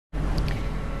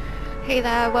Hey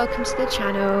there, welcome to the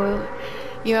channel.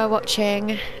 You are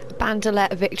watching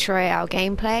Bandolette Victory Royale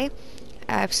gameplay.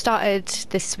 I've started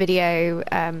this video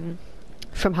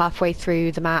from halfway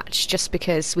through the match just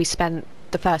because we spent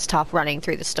the first half running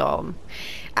through the storm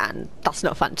and that's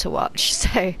not fun to watch. So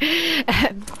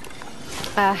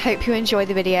hope you enjoy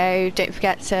the video. Don't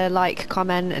forget to like,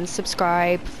 comment and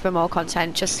subscribe for more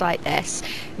content just like this,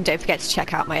 and don't forget to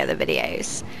check out my other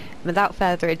videos. Without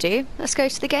further ado, let's go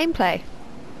to the gameplay.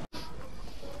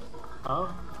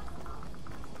 Oh.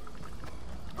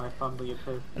 My family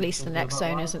appears. At least the next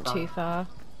zone isn't too far.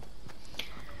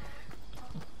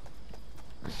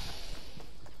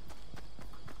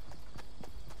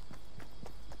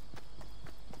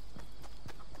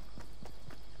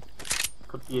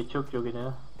 Could be a chug jug in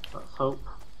here. Let's hope.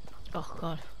 Oh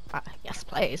god. Yes,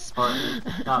 please. Or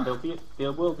nah,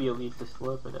 there will be at least a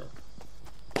slurp in it.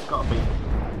 Gotta be.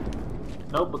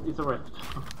 No, but there's a rift.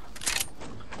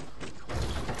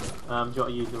 Do you want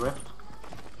to use the rift?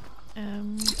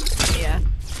 Yeah.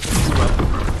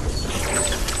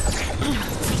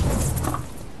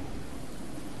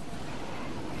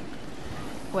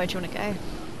 Where do you want to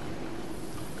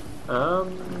go?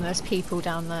 There's people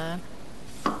down there.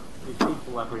 There's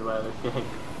people everywhere this game.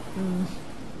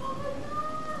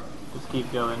 Just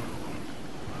keep going.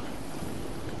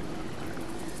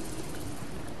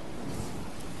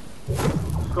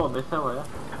 Just go on this hill, yeah?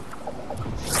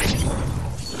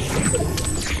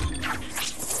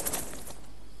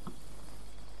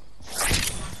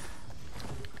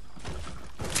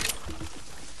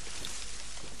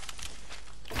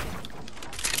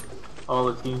 All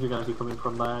the teams are going to be coming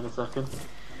from there in a second.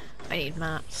 I need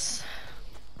mats.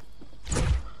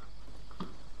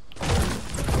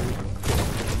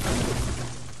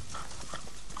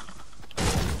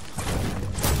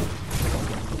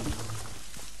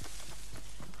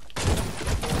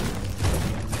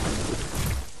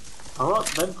 Alright,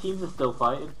 them teams are still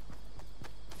fighting.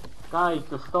 Guys,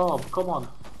 the storm, come on.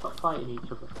 Stop fighting each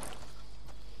other.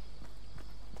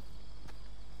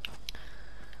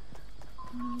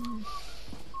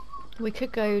 We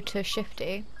could go to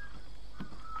Shifty.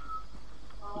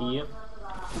 Yep.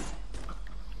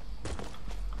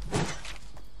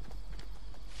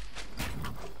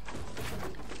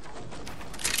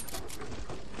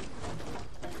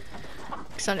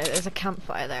 Because I know there's a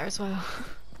campfire there as well.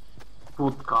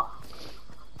 Vodka.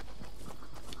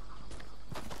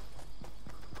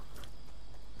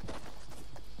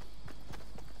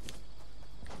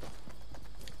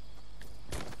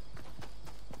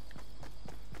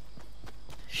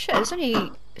 Shit, there's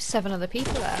only 7 other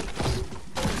people there.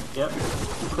 Yep.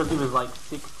 Because there was like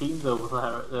 6 teams over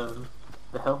there at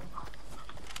the hill.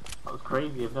 That was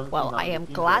crazy. I've never seen Well, that I many am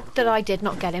teams glad there that before. I did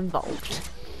not get involved.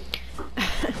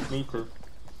 Me too.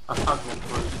 I've had one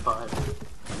for 85.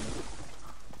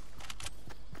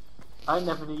 I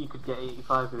never knew you could get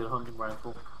 85 with a hunting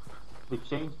rifle. They've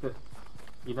changed it.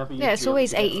 You never used Yeah, to it's be able always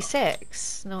to get that.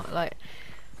 86, not like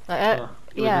Yeah.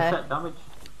 yeah. With a set damage.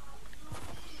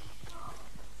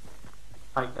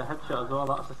 Like the headshot as well,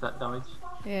 that's a set damage.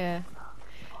 Yeah.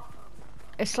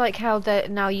 It's like how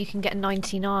now you can get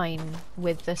 99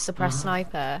 with the suppressed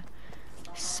sniper.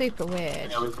 Super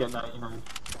weird. I always get 99.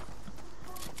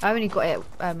 I've only got it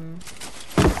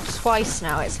twice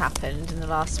now. It's happened in the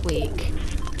last week,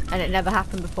 and it never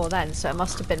happened before then. So it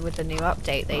must have been with the new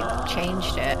update they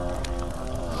changed it.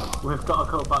 We've got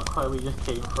to go back where we just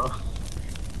came from.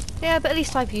 Yeah, but at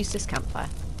least I've used this campfire.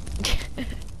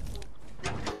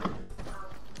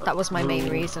 That was my main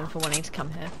reason for wanting to come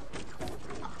here.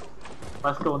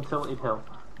 Let's go on Tilted Hill.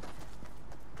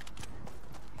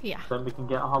 Yeah. Then we can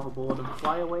get a hoverboard and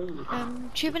fly away. Do you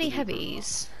have any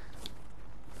heavies?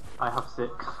 I have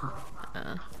 6.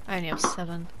 I only have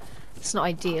 7. It's not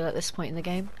ideal at this point in the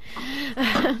game.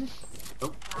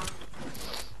 Nope.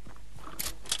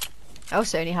 I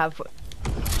also only have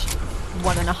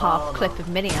 1.5 clip of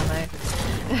mini ammo.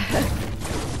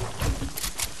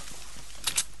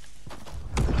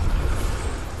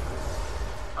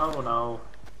 Oh no.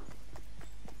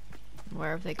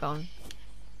 Where have they gone?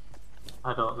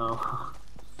 I don't know.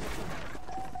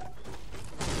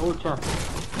 Oh, chest.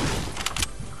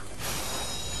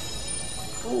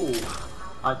 Oh.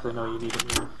 Actually, no, you need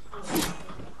it more.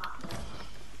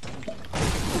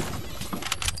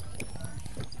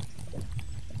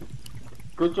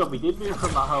 Good job, we did move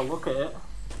from that hill. Look at it.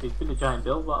 There's been a giant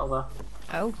build battle there.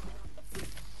 Oh.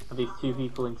 And these 2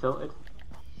 people in Tilted.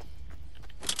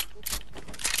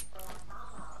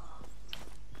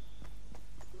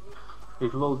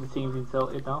 There's loads of teams in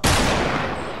Tilted now.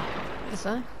 Is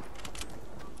there?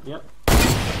 Yep.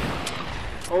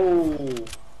 Oh,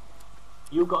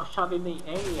 you got shot in the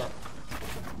air.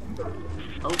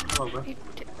 Oh, come over.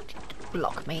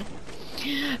 Block me.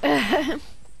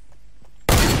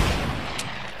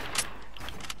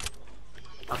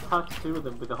 I've tagged 2 of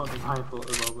them with a 100 rifle at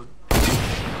the moment.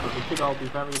 But they should all be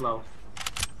very low.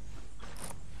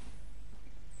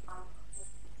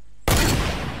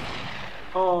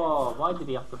 Oh, why did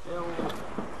he have to build?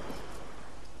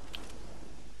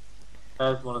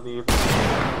 There's one of these.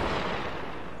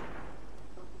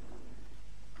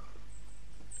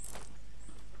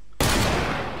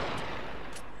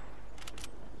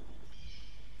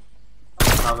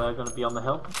 Now they're going to be on the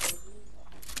hill.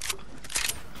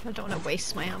 I don't want to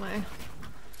waste my ammo.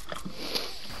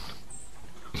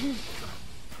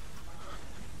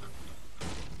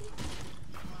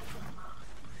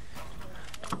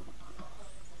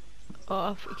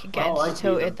 Oh, if we could get I into see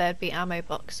tilted, them. there'd be ammo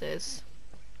boxes.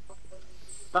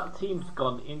 That team's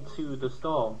gone into the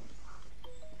storm.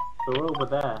 They're over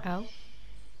there. Oh,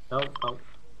 No, no.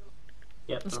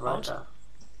 Yep, That's they're right odd.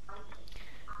 there.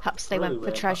 perhaps they Really went for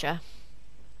weird, treasure.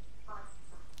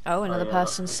 Oh, another yeah,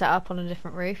 person that's- set up on a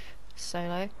different roof.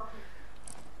 Solo.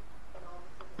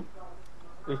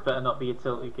 This better not be a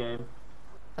tilted game.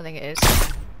 I think it is.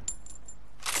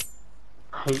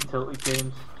 I hate tilted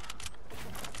games.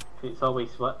 It's always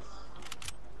sweats.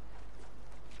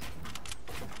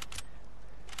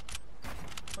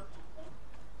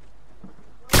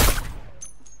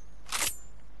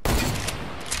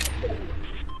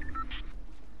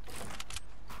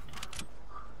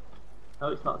 No,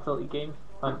 it's not a tilted game,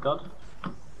 thank God.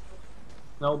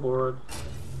 Snowboard.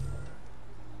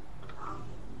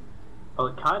 Well,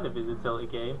 it kind of is a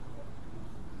tilted game.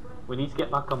 We need to get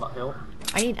back on that hill.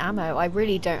 I need ammo. I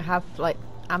really don't have, like,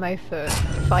 ammo for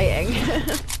fighting.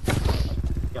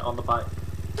 Get on the bike.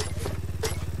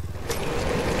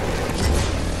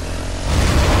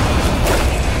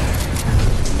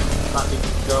 That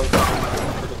needs to go.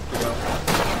 That needs to go.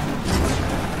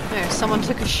 No, someone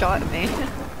took a shot at me.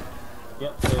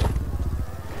 Yep, yeah.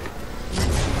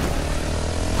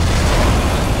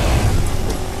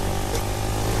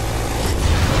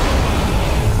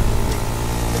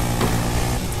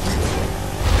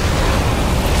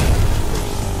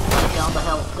 Down the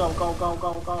hill. Go, go, go,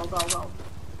 go, go, go, go.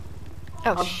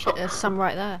 Oh shit, there's some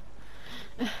right there.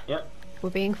 Yep. We're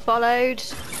being followed.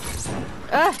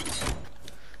 Ah!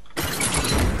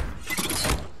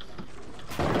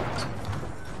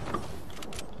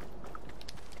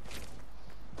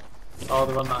 Oh,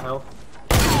 they're on that hill.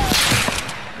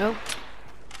 Nope.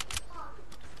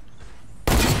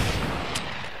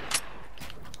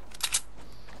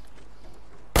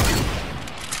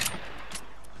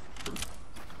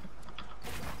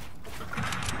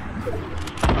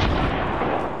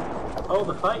 Oh,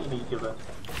 they're fighting each other.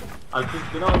 I just,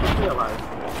 I just realised.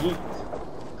 Yeet.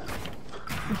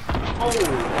 Oh!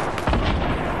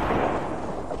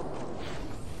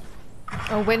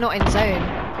 Oh, we're not in zone.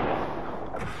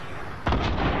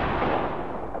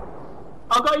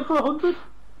 I got you for 100!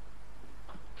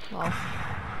 Well.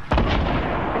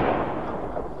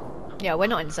 Yeah, we're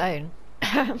not in zone.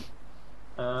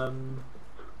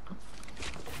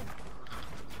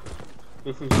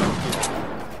 This is risky.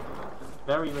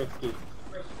 Very risky.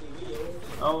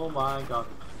 Oh my god.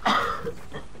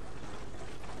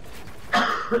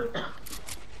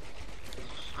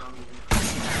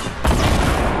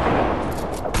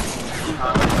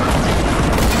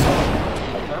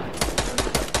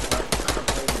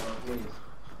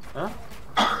 Huh?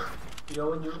 You know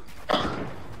when you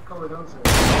come downstairs?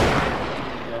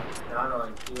 Yeah. Yeah, I know,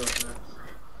 like, you know,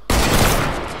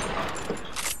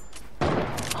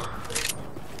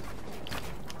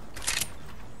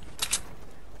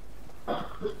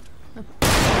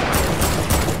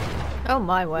 Oh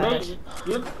my word. Mate,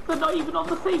 they're not even on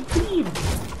the same team!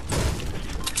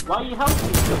 Why are you helping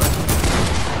each other?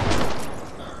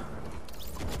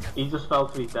 He just fell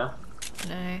to his death.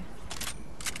 No.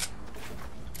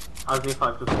 As if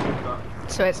I've just done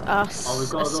that. So it's us, Oh, we've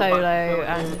a got to go solo,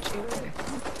 back. and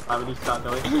I really start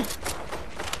going.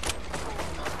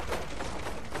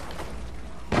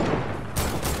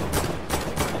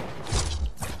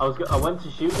 I went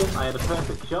to shoot him, I had a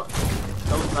perfect shot.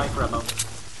 No sniper ammo.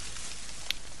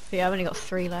 yeah, I've only got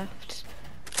 3 left.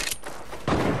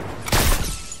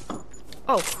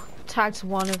 Oh, tagged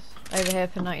one of over here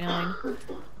for 99.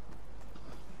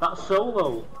 That's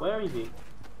solo. Where is he?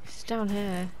 He's down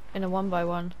here in a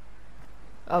 1x1.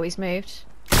 Oh, he's moved.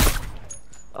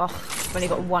 Oh, I've only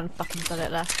got 1 fucking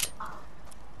bullet left.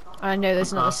 And I know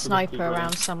there's another After this keep sniper going.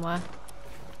 around somewhere.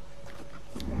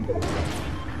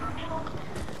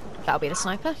 That'll be the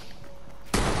sniper.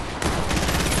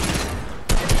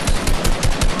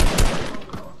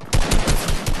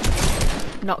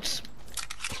 Knocked.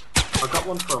 I got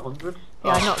one for 100.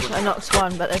 Yeah, I knocked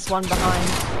one, but there's one behind.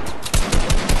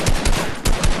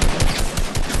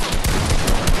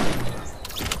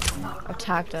 I've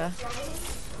tagged her.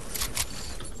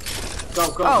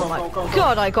 Go, go, Oh go, my go, go, go.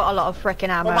 god, I got a lot of frickin'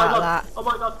 ammo Oh my out of god! that. Oh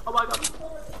my god! Oh my god!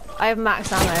 I have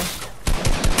max ammo.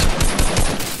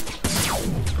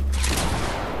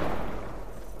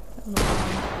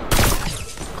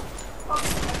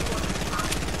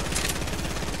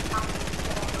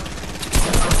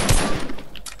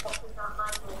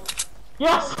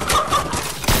 Yes!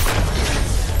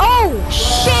 Oh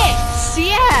shit!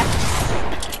 Yes!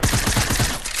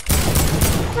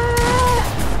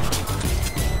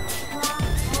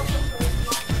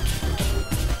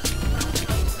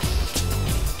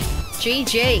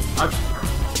 GG.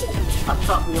 I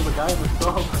shot the other guy in the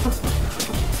storm.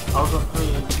 I was on